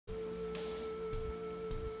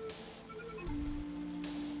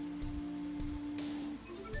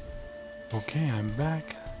Okay, I'm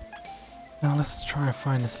back. Now let's try and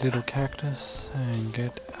find this little cactus and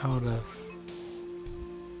get out of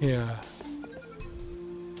here.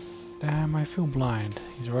 Damn, I feel blind.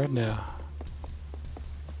 He's right there.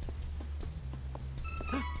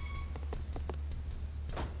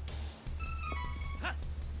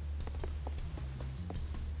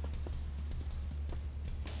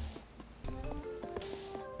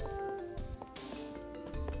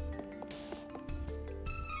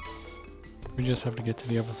 We just have to get to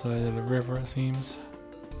the other side of the river, it seems.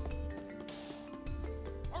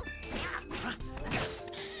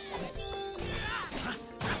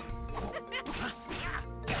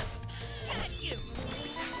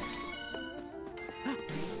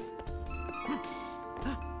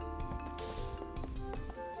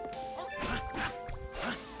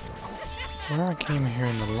 I swear I came here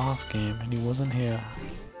in the last game and he wasn't here.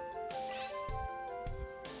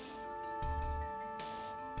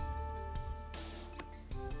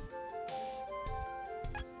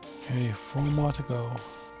 Okay, 4 more to go.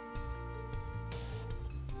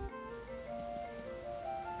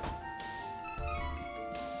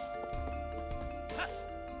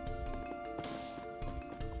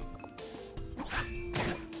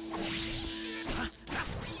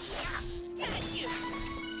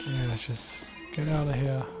 Okay, let's just get out of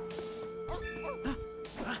here.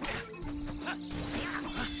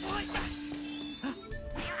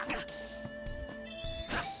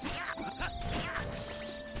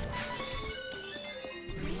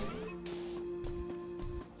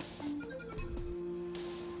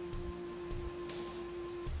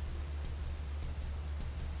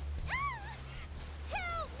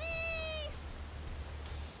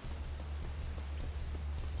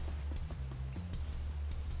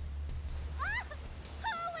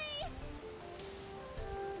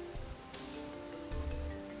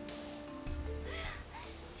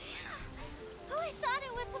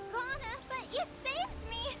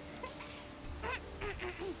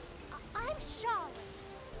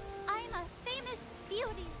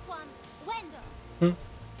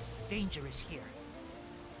 Danger is here.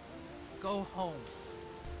 Go home,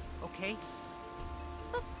 okay?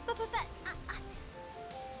 But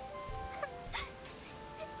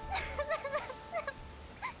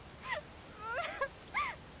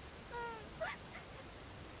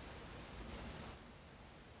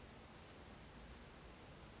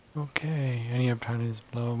Okay, any opportunities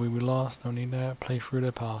below we lost, don't need that. Play through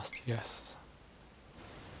the past, yes.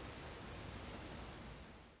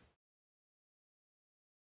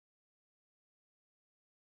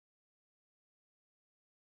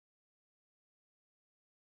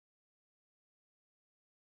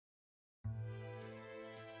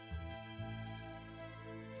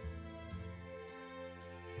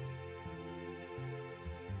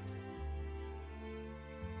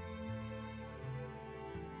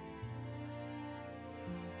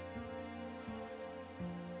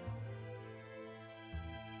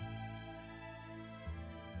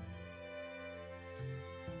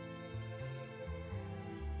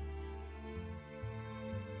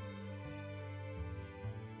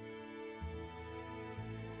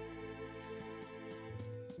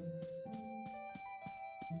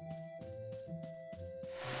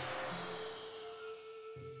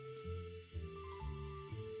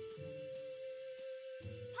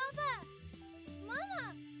 Papa!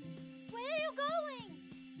 Mama! Where are you going?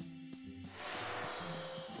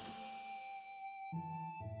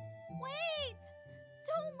 Wait!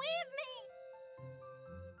 Don't leave me!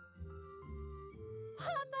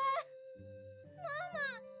 Papa! Mama!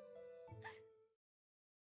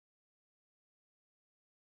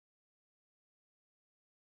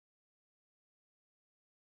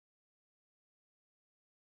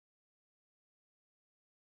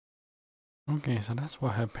 Okay, so that's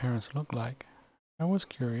what her parents look like. I was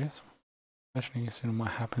curious, especially seeing what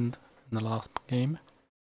happened in the last game.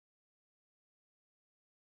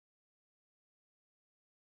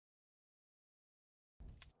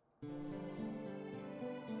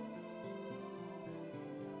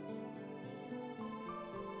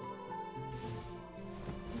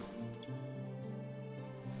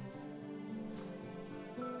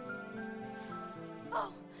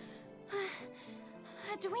 Oh!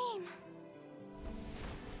 A dream!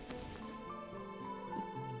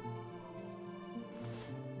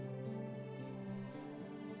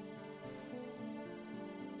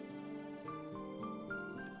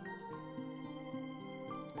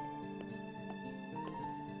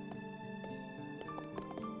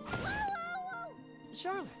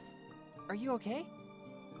 Charlotte, are you okay?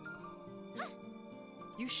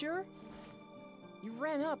 You sure? You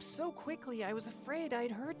ran up so quickly I was afraid I'd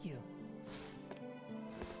hurt you.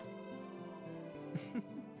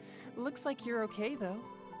 Looks like you're okay, though.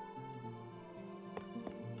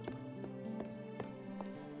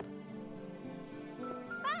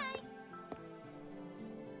 Bye!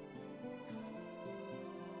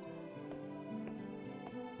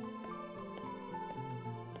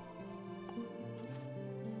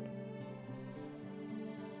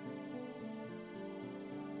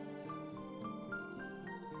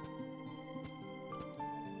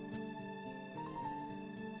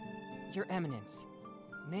 Your Eminence,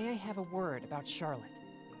 may I have a word about Charlotte?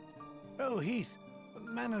 Oh, Heath,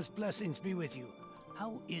 Mana's blessings be with you.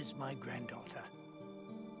 How is my granddaughter?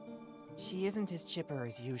 She isn't as chipper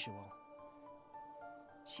as usual.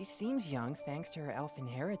 She seems young thanks to her elfin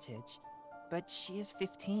heritage, but she is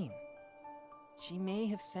 15. She may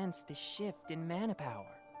have sensed the shift in mana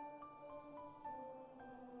power.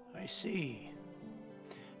 I see.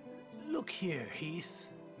 Look here, Heath.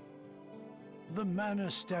 The Mana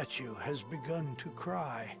statue has begun to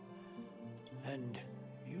cry, and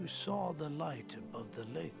you saw the light above the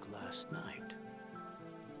lake last night.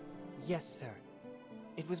 Yes, sir.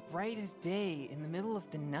 It was bright as day in the middle of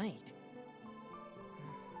the night.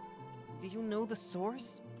 Do you know the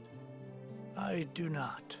source? I do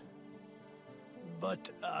not.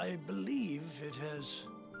 But I believe it has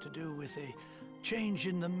to do with a change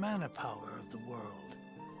in the mana power of the world.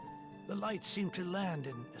 The light seemed to land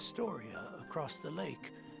in Astoria across the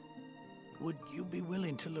lake. Would you be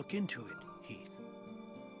willing to look into it, Heath?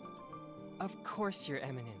 Of course, Your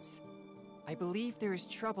Eminence. I believe there is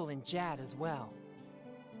trouble in Jad as well.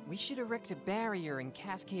 We should erect a barrier in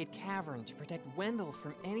Cascade Cavern to protect Wendell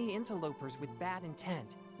from any interlopers with bad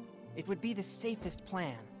intent. It would be the safest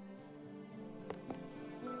plan.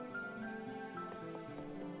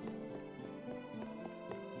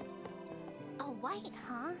 A white,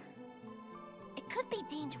 huh? It could be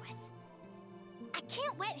dangerous. I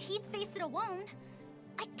can't let Heath face it alone.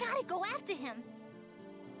 I gotta go after him.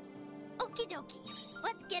 Okie dokie,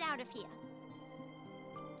 let's get out of here.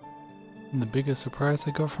 And the biggest surprise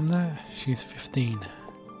I got from that, she's 15.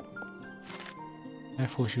 I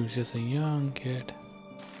thought she was just a young kid.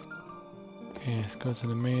 Okay, let's go to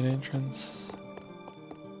the main entrance.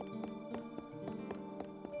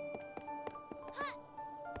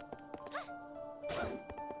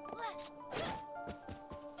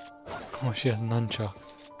 Oh, she has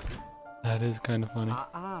nunchucks. That is kind of funny.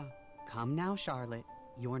 Come now, Charlotte.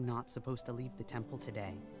 You're not supposed to leave the temple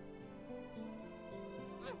today.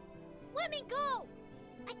 Let me go!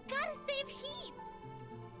 I gotta save Heath!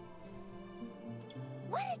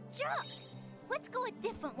 What a jerk! Let's go a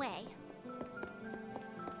different way.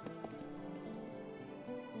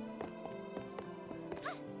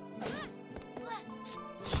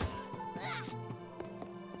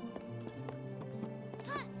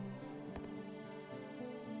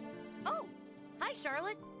 Oh, hi,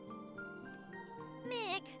 Charlotte.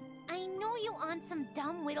 Mick, I know you aren't some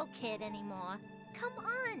dumb little kid anymore. Come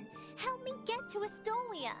on, help me get to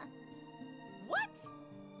Astoria. What?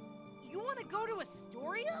 You want to go to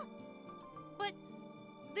Astoria? But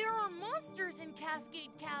there are monsters in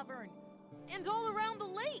Cascade Cavern and all around the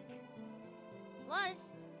lake.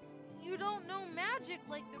 Plus, you don't know magic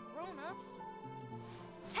like the grown-ups.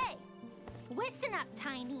 Hey, listen up,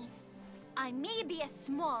 Tiny. I may be as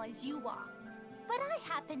small as you are, but I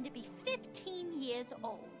happen to be 15 years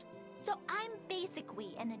old, so I'm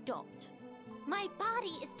basically an adult. My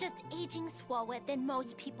body is just aging slower than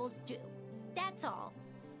most people's do. That's all.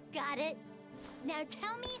 Got it? Now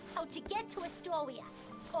tell me how to get to Astoria,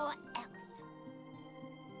 or else.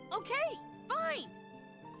 Okay, fine.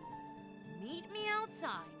 Meet me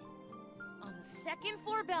outside on the second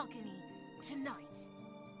floor balcony tonight.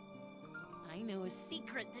 I know a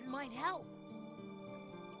secret that might help.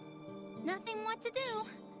 Nothing more to do.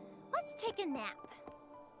 Let's take a nap.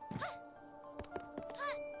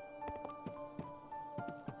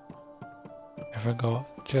 I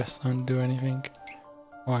forgot, chests don't do anything.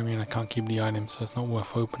 Well, I mean, I can't keep the items, so it's not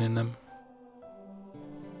worth opening them.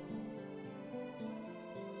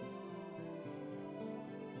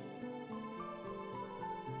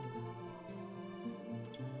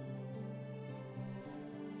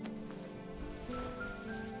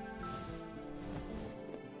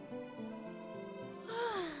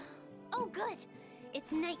 Oh, good.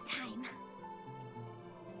 It's nighttime.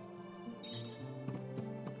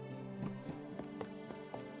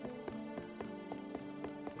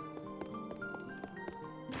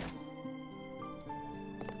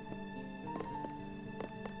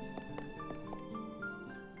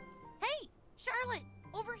 Hey, Charlotte,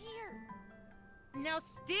 over here. Now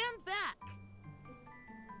stand back.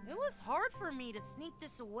 It was hard for me to sneak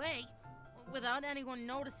this away without anyone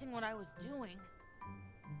noticing what I was doing.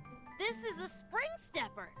 This is a spring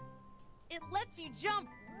stepper. It lets you jump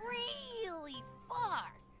really far.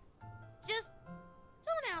 Just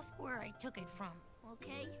don't ask where I took it from,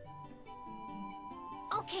 okay?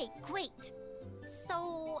 Okay, great.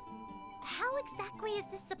 So, how exactly is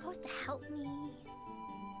this supposed to help me?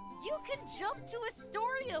 You can jump to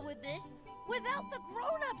Astoria with this without the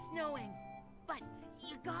grown-ups knowing. But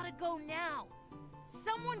you gotta go now.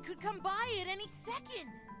 Someone could come by at any second.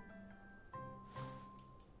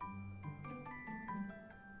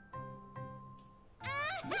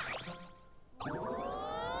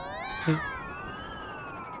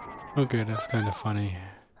 Okay, that's kind of funny.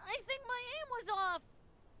 I think my aim was off.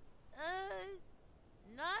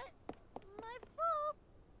 Not my fault.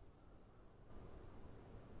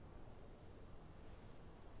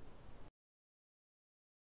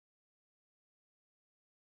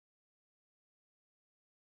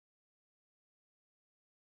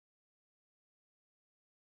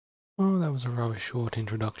 Oh, that was a rather short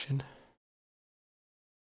introduction.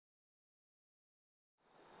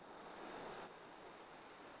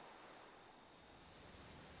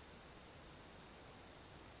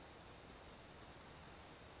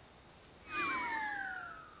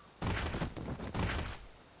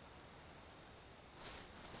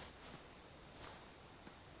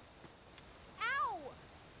 Ow!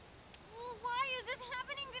 Why is this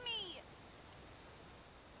happening to me?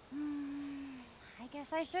 I guess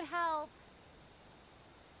I should help.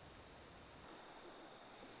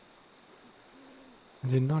 I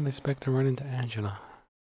did not expect to run into Angela.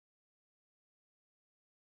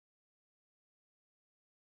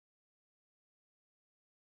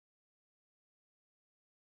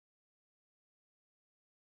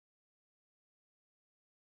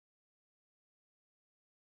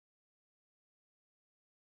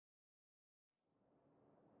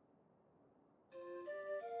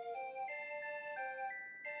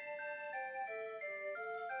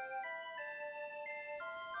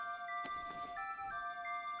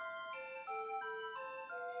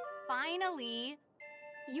 Finally!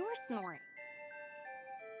 You were snoring.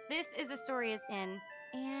 This is Astoria's Inn,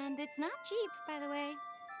 and it's not cheap, by the way.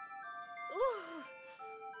 Ooh,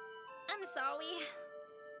 I'm sorry.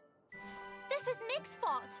 This is Mick's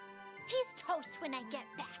fault. He's toast when I get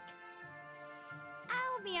back.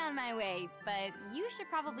 I'll be on my way, but you should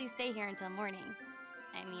probably stay here until morning.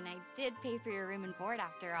 I mean, I did pay for your room and board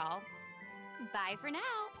after all. Bye for now!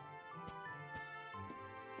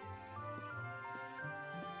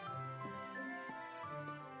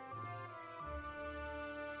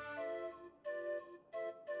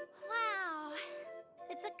 Wow.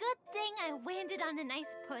 It's a good thing I landed on a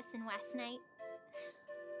nice person last night.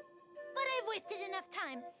 But I've wasted enough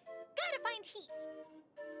time. Gotta find Heath.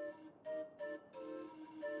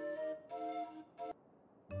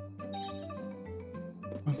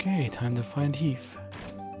 Okay, time to find Heath.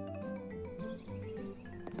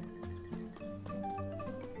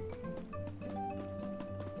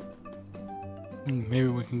 Maybe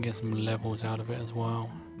we can get some levels out of it as well.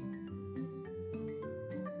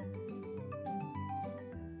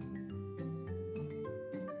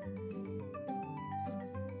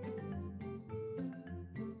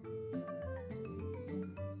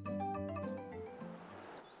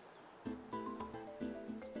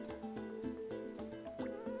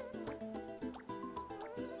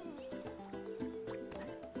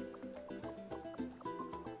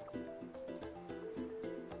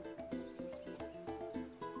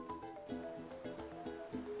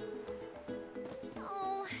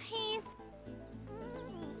 Oh, Heath.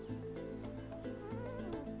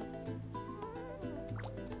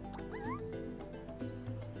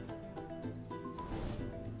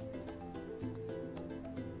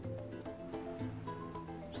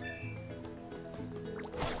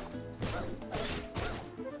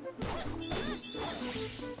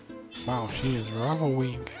 Wow, she is rather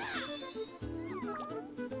weak.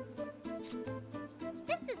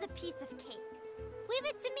 This is a piece of cake. Leave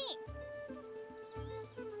it to me.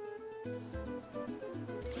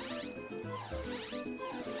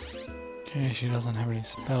 Okay, she doesn't have any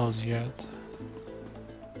spells yet.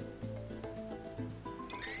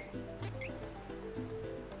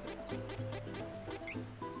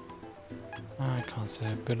 I can't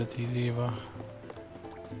say abilities either.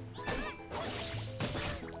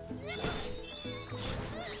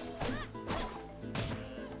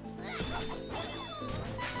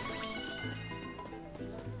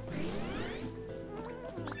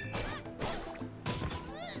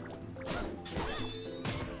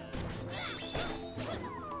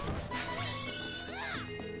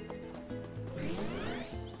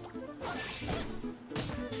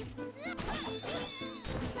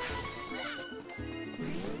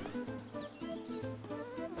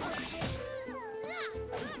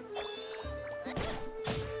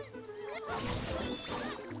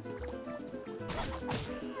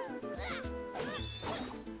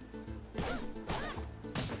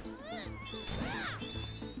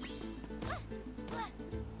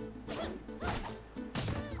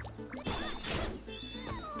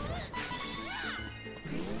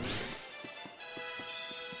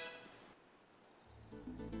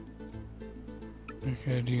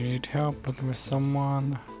 Okay, do you need help looking for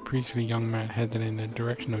someone? Previously, young man headed in the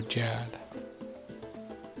direction of Jad.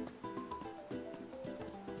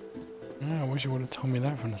 Yeah, I wish you would have told me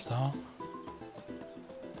that from the start.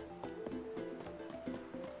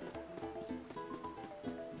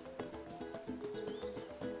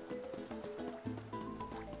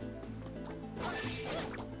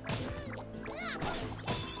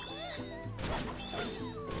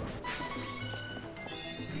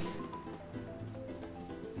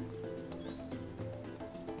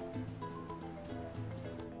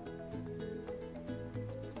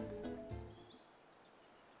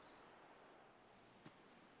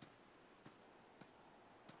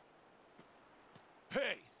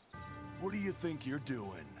 Hey! What do you think you're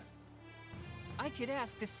doing? I could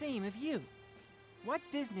ask the same of you. What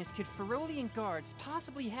business could Ferolian guards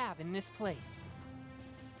possibly have in this place?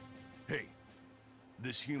 Hey,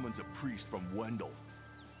 this human's a priest from Wendell.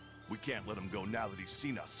 We can't let him go now that he's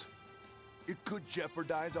seen us. It could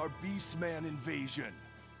jeopardize our Beastman invasion.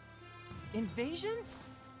 Invasion?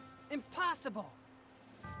 Impossible!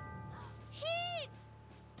 Heath!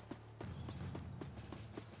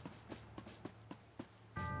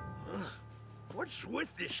 What's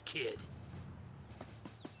with this kid?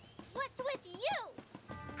 What's with you?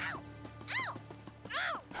 Ow! Ow!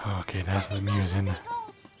 Ow! Okay, that's amusing.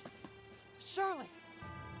 Charlotte!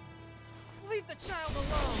 Leave the child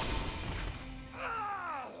alone!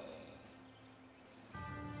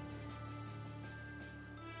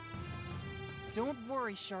 Don't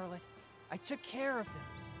worry, Charlotte. I took care of them.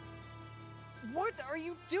 What are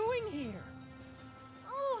you doing here?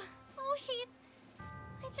 Oh, Heath.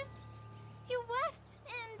 You left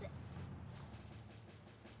and...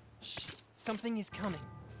 Shh! Something is coming.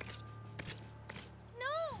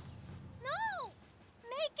 No! No!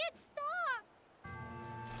 Make it stop!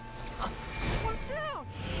 Watch out!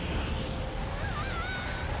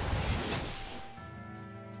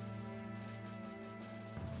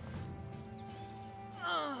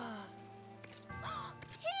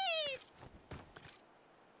 Heath!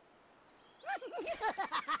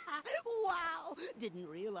 Wow! Didn't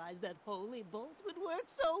realize that Holy Bolt would work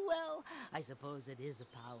so well. I suppose it is a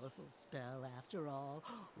powerful spell after all.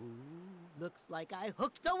 Ooh, looks like I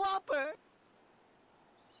hooked a whopper.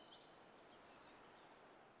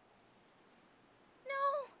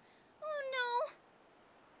 No! Oh no!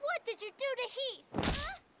 What did you do to Heath?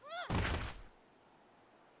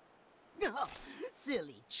 Oh,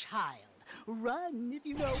 silly child. Run if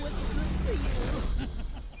you know what's good for you.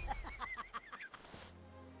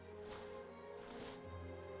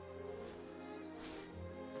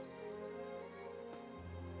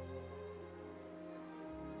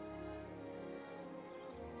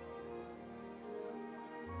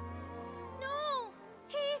 No!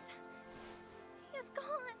 Heath! He's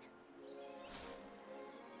gone.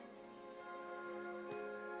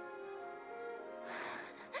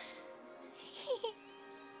 Heath!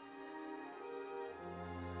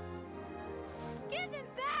 Give him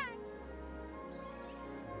back!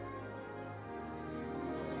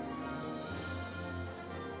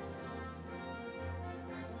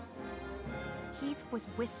 Heath was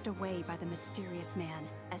whisked away by the mysterious man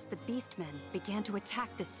as the Beastmen began to attack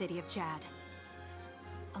the city of Jad.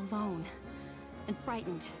 Alone and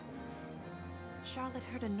frightened, Charlotte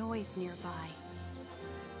heard a noise nearby.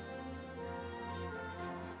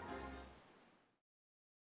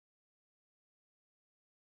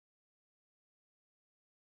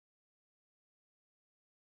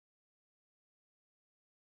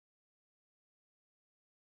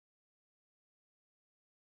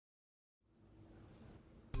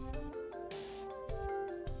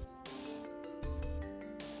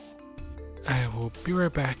 I will be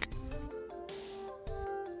right back.